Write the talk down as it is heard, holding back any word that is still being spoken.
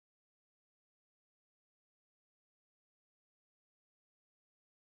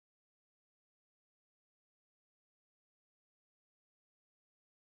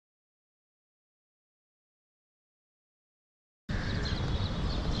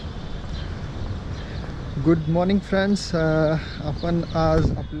Good morning friends. आपण आज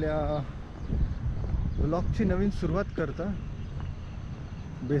आपल्या व्लॉगची नवीन सुरुवात करता.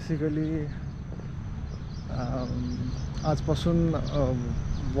 बेसिकली आजपासून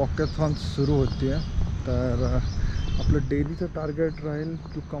वॉकॅथॉन सुरू होते. तर आपलं डेलीचं target Raheel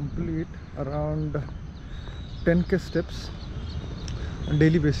to complete around 10K steps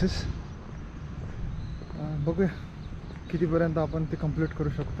daily basis. बघूया कितीपर्यंत आपण ते कंप्लीट करू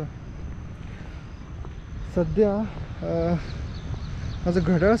शकतो. सध्या माझं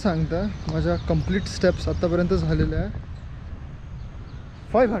घड्याळ सांगतं माझ्या कंप्लीट स्टेप्स आत्तापर्यंत झालेल्या आहे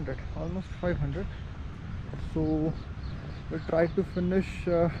 500, almost 500. So will try to finish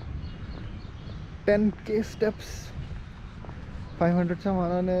 10K steps. 500च्या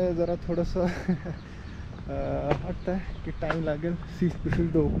मानाने जरा थोडंसं वाटतं आहे की टाईम लागेल. सी special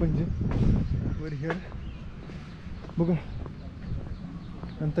the open gym were here. बघू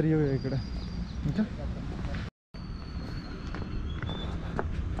नंतर येऊया इकडे. ओके.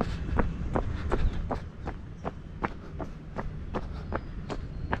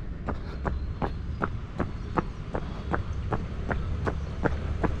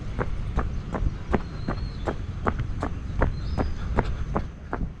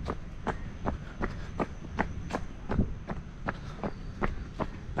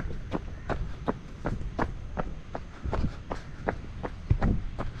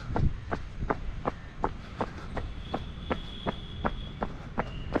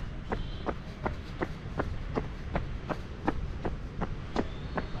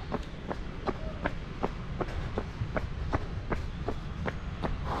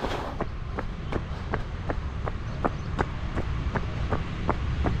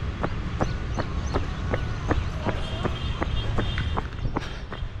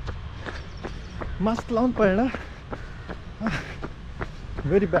 मास्क लावून पळणं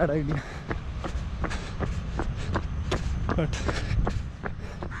व्हेरी बॅड आयडिया. बट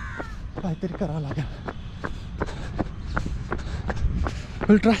काहीतरी करावं लागेल.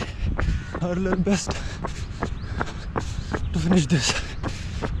 Will try our level best to finish this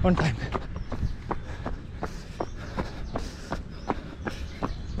on time.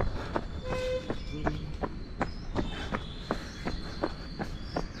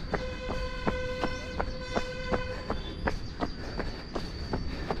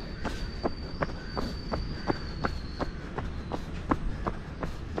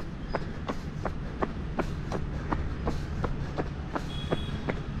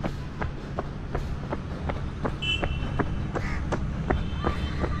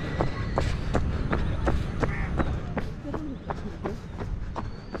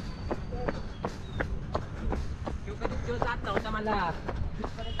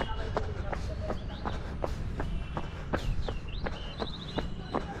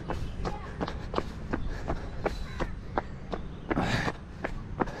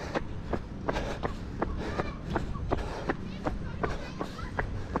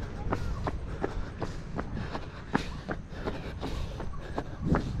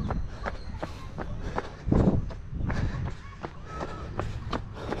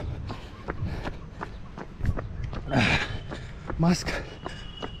 Mask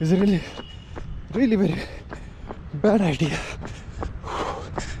is really very bad idea.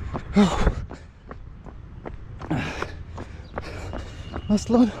 Mask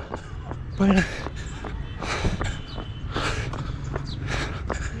lawn, but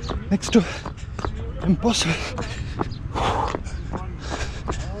next to impossible.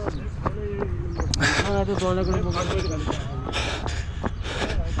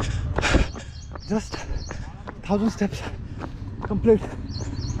 Just 1,000 steps complete.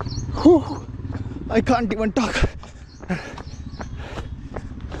 Whew. I can't even talk.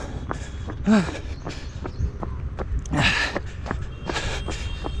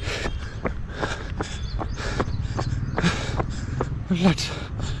 Let's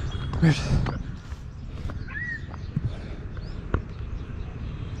wait.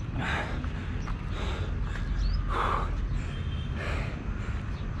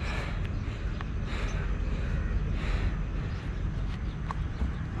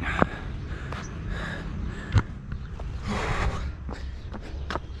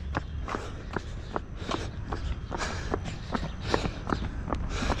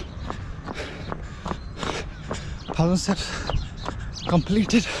 Steps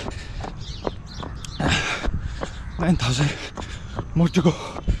completed. 9,000 more to go.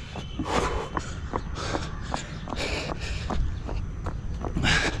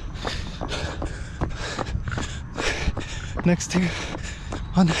 Next thing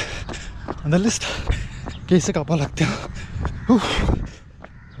on the list, कैसे कापा लगते हैं.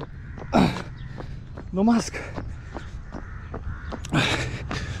 No mask.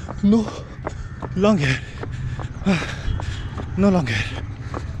 No long hair. No long hair.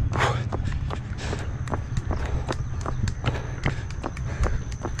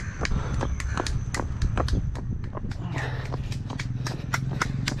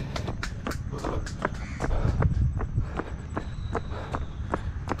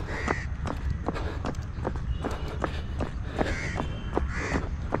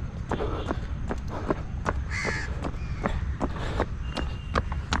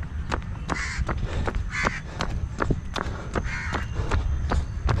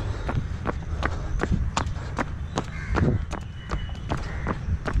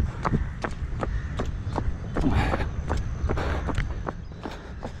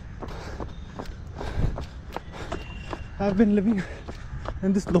 I've been living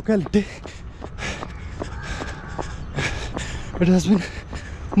in this locality. It has been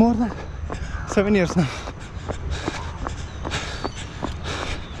more than 7 years now.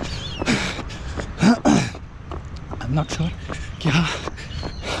 I'm not sure कि हाँ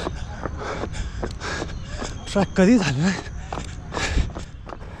track कधी झालं आहे.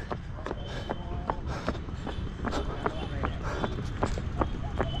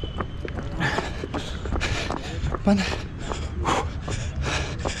 पण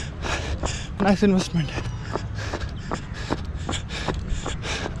nice investment.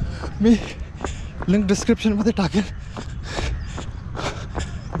 मी link description मध्ये टाकेल.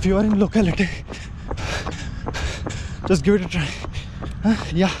 If you are in locality, just give it a try.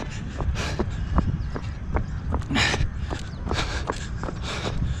 Yeah.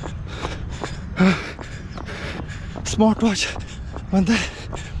 Smartwatch म्हणते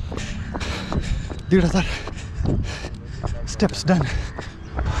 1,500 steps done.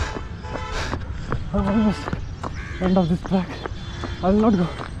 I'm almost end of this track. I will not go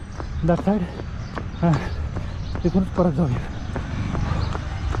that side. इथूनच परत जाऊया.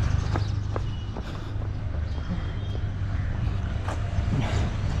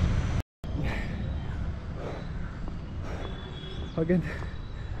 Again,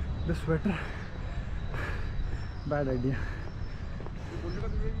 the sweater. Bad idea.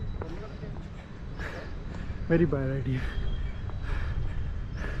 Very bad idea.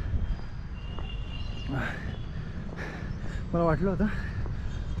 मला वाटलं होतं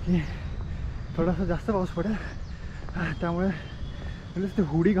की थोडासा जास्त पाऊस पडेल, त्यामुळे ॲटलीस्ट ते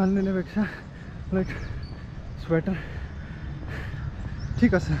हुडी घालून येण्यापेक्षा लाईक स्वेटर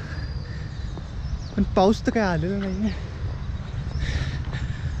ठीक असं. पण पाऊस तर काय आलेला नाही आहे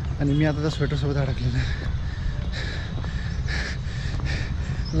आणि मी आता त्या स्वेटरसोबत अडकलेलं आहे.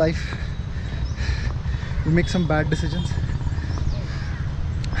 Life, you make some bad decisions,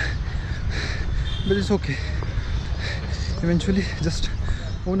 but it's okay. Eventually just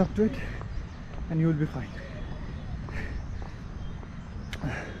own up to it and you will be fine.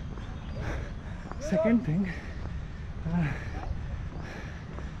 Second thing,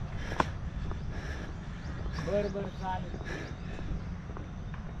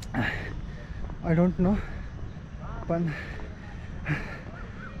 I don't know, पण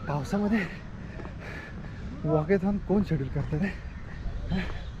पावसामध्ये वॉकेथॉन कोण शेड्यूल करतात आहे?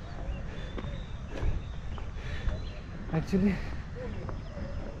 Actually,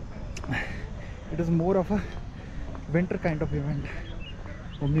 it is more of a winter kind of event,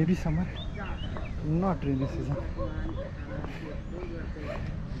 or maybe summer, not rainy season.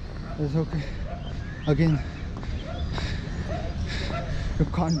 It's okay. Again, you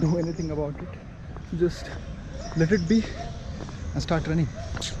can't do anything about it. Just let it be and start running.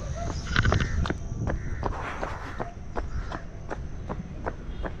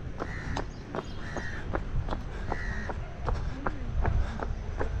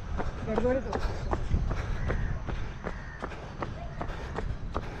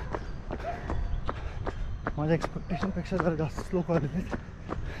 माझ्या एक्सपेक्टेशनपेक्षा जरा जास्त slow आलेले,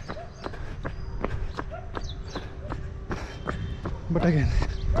 but again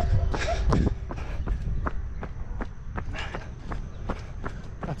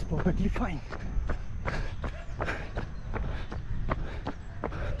that's perfectly fine.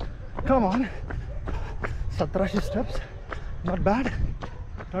 Come on, 1700 steps, not bad,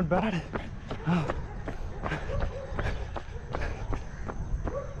 not bad.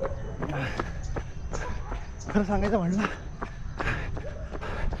 खरं सांगायचं म्हणलं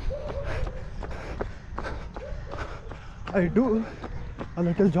I do a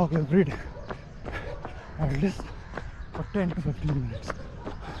little jog every day, at least for 10 to 15 minutes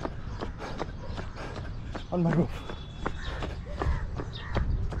on my roof.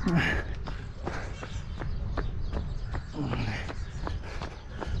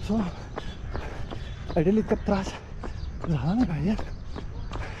 So ideal इतका त्रास झाला नाही पाहिजे.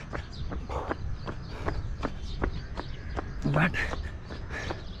 बट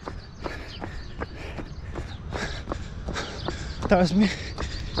त्यावेळेस मी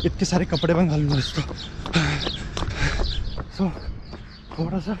इतके सारे कपडे पण घालून असतो. सो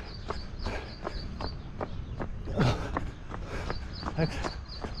थोडासा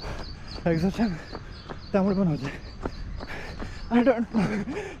एक्झर्शन त्यामुळे पण होते. I don't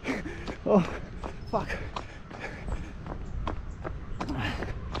know. Fuck.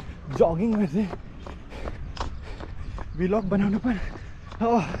 जॉगिंगमध्ये vlog बनवणं पण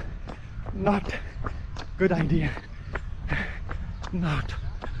not good idea. Not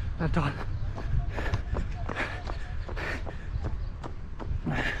at all.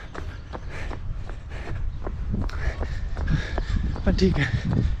 पण ठीक है.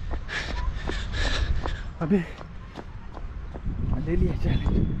 अभी डेली है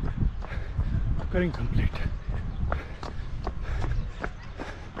चैलेंज करेंगे complete.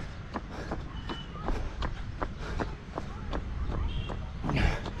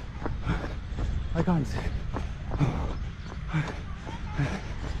 I can't say.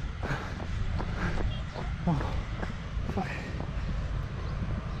 Oh, fuck.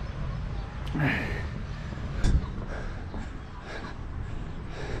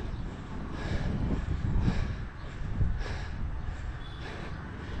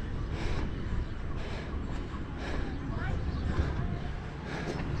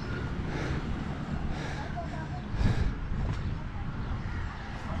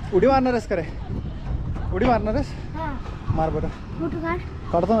 उडी मारणार आहेस का रे? उडी मारणार आहेस? मार बरं.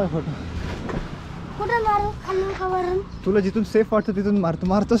 काढतो ना फोटो. कुठं मारू? खाली का वरून? तुला जिथून सेफ वाटतं तिथून मार. तू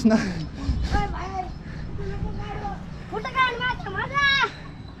मारतोस ना. कुठं काय माझा माझा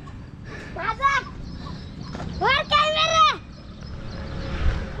माझा वर कॅमेरा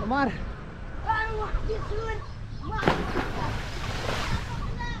मार.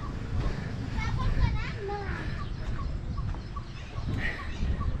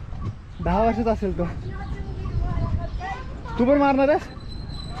 दहा वर्षाचा असेल तो. तू पण मारणार आहेस?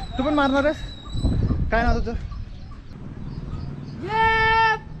 तू पण मारणार आहेस? काय नाव तुझं?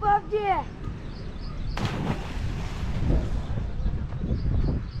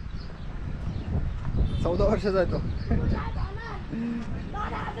 चौदा वर्षाचा आहे तो.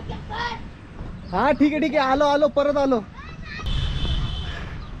 हा ठीक आहे ठीक आहे. आलो आलो परत आलो.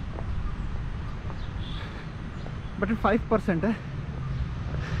 बट 5% आहे.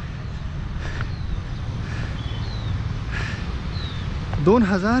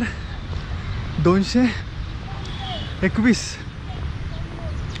 $2221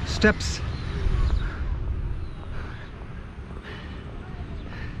 steps.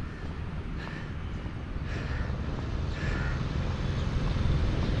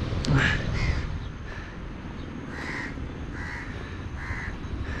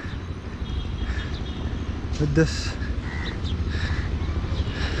 With this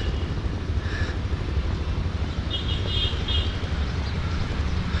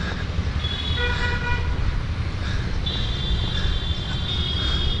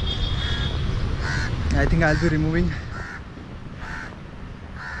I think I'll be removing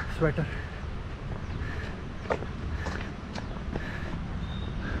sweater.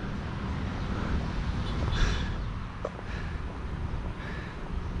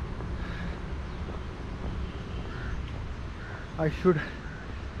 I should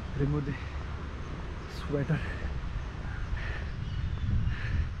remove the sweater.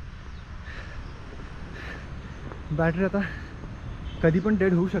 Battery आता कधी पण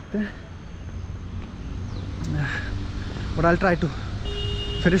डेड होऊ शकते. But I'll try to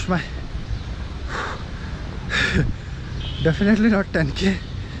finish my definitely not 10K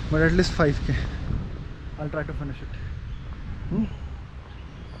but at least 5K. I'll try to finish it.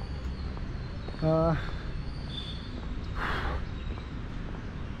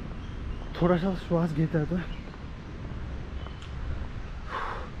 थोड़ा सा श्वास घेता है.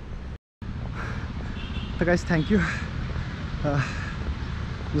 तर गाइस थँक्यू.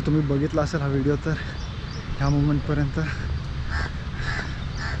 जर तुम्ही बघितला असेल हा व्हिडिओ तर ह्या मोमेंटपर्यंत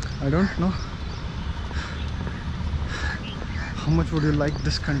I don't know how much would you like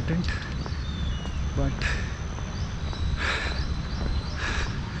this content, but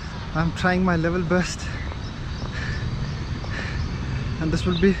I'm trying my level best and this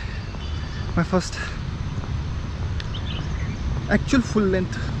will be my first actual full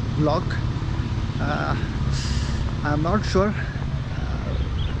length vlog. I'm not sure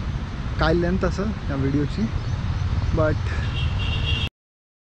काय length असेल या व्हिडिओची, but